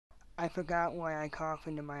I forgot why I cough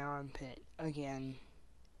into my armpit again.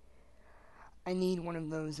 I need one of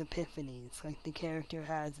those epiphanies, like the character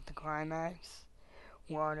has at the climax.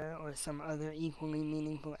 Water or some other equally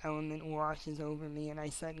meaningful element washes over me and I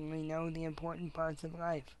suddenly know the important parts of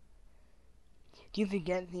life. Do you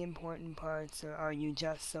forget the important parts, or are you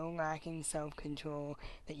just so lacking self-control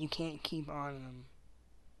that you can't keep on them?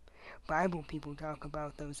 Bible people talk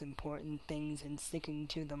about those important things and sticking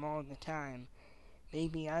to them all the time.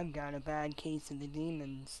 Maybe I've got a bad case of the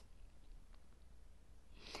demons.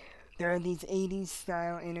 There are these 80s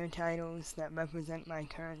style intertitles that represent my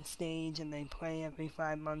current stage and they play every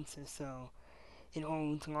 5 months or so. It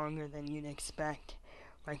holds longer than you'd expect,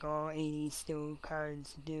 like all 80s still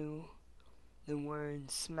cards do. The word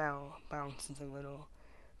smell bounces a little,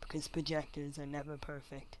 because projectors are never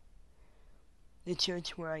perfect. The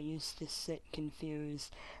church where I used to sit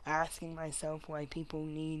confused, asking myself why people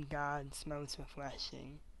need God smells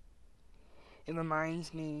refreshing. It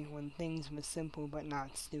reminds me when things were simple but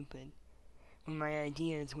not stupid, when my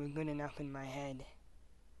ideas were good enough in my head.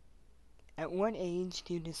 At what age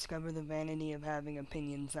do you discover the vanity of having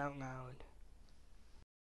opinions out loud?